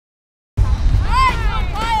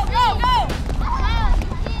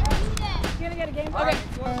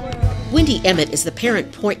Wendi Emmett is the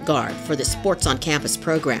parent point guard for the Sports on Campus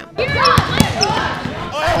program. Oh,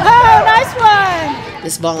 nice one!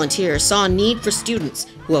 This volunteer saw a need for students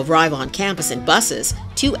who arrive on campus in buses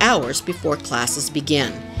 2 hours before classes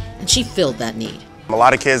begin, and she filled that need. A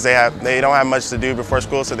lot of kids, they don't have much to do before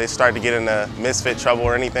school, so they start to get into misfit trouble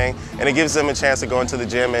or anything, and it gives them a chance to go into the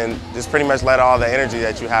gym and just pretty much let all the energy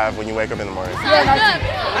that you have when you wake up in the morning.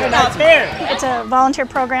 Not fair. It's a volunteer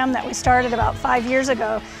program that we started about 5 years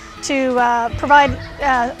ago to provide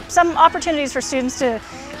some opportunities for students to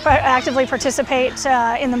actively participate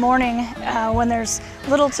in the morning when there's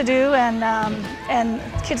little to do and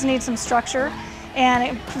kids need some structure, and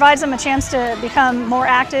it provides them a chance to become more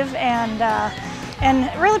active and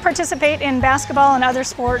really participate in basketball and other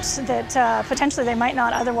sports that potentially they might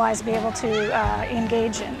not otherwise be able to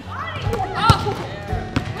engage in. What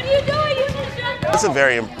are you doing? It's a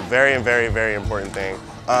very important thing.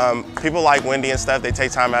 People like Wendy and stuff, they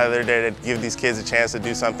take time out of their day to give these kids a chance to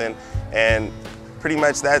do something, and pretty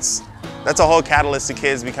much that's a whole catalyst to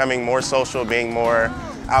kids becoming more social, being more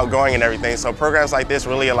outgoing and everything. So programs like this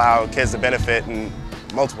really allow kids to benefit in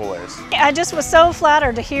multiple ways. I just was so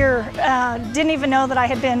flattered to hear, didn't even know that I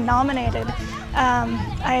had been nominated.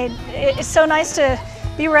 It's so nice to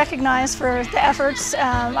be recognized for the efforts.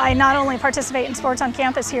 I not only participate in Sports on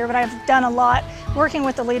Campus here, but I've done a lot working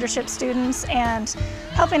with the leadership students and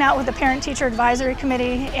helping out with the Parent-Teacher Advisory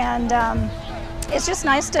Committee, and it's just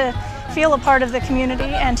nice to feel a part of the community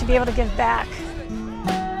and to be able to give back.